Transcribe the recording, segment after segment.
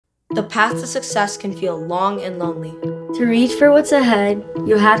The path to success can feel long and lonely. To reach for what's ahead,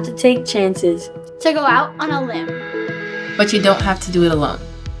 you have to take chances. To go out on a limb. But you don't have to do it alone.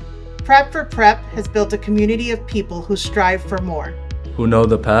 Prep for Prep has built a community of people who strive for more. Who know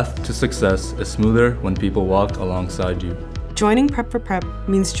the path to success is smoother when people walk alongside you. Joining Prep for Prep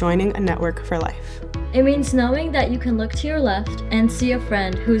means joining a network for life. It means knowing that you can look to your left and see a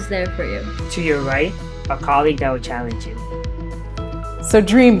friend who's there for you. To your right, a colleague that will challenge you. So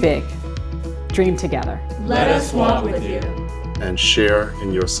dream big. Dream together. Let us walk with you. And share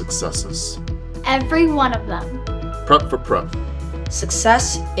in your successes. Every one of them. Prep for Prep.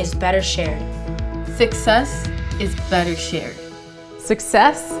 Success is better shared. Success is better shared.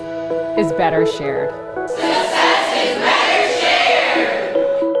 Success is better shared.